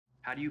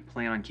How do you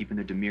plan on keeping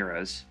the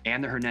DiMeras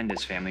and the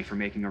Hernandez family from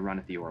making a run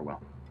at the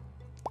Orwell?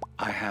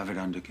 I have it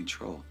under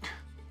control.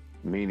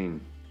 Meaning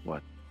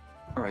what?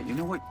 All right, you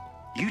know what?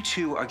 You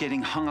two are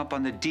getting hung up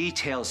on the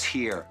details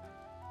here.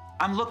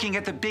 I'm looking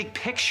at the big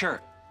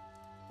picture.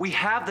 We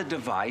have the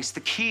device.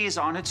 The key is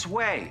on its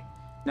way.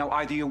 Now,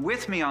 either you're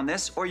with me on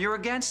this or you're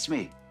against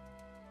me.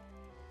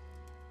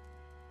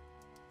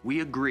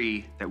 We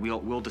agree that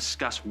we'll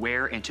discuss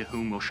where and to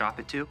whom we'll shop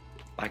it to.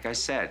 Like I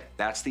said,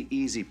 that's the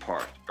easy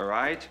part, all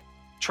right?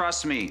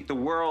 Trust me, the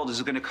world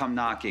is gonna come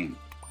knocking.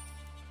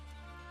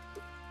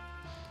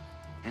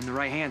 In the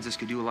right hands, this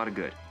could do a lot of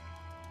good.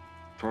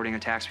 Thwarting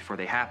attacks before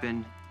they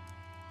happen,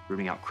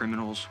 rooting out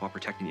criminals while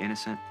protecting the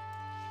innocent.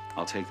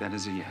 I'll take that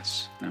as a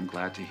yes, and I'm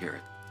glad to hear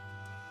it.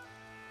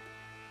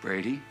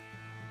 Brady?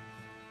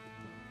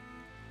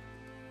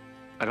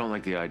 I don't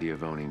like the idea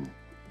of owning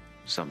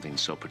something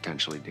so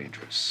potentially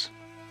dangerous.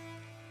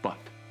 But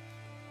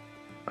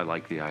I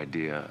like the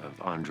idea of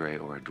Andre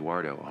or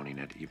Eduardo owning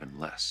it even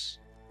less.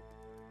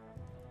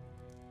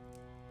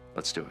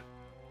 Let's do it.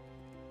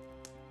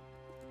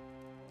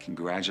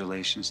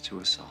 Congratulations to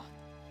us all.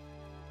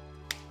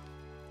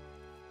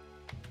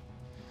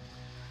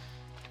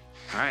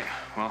 All right,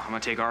 well, I'm gonna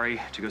take Ari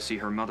to go see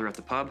her mother at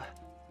the pub.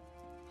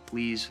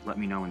 Please let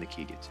me know when the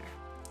key gets here.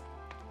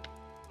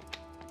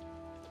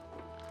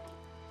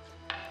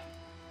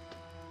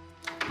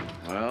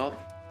 Well,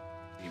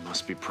 you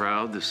must be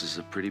proud. This is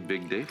a pretty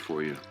big day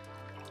for you.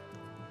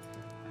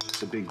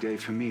 It's a big day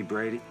for me,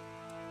 Brady.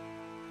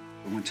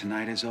 But when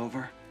tonight is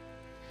over,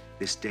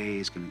 this day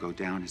is gonna go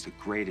down as the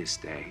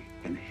greatest day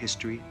in the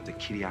history of the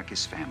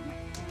Kiriakis family.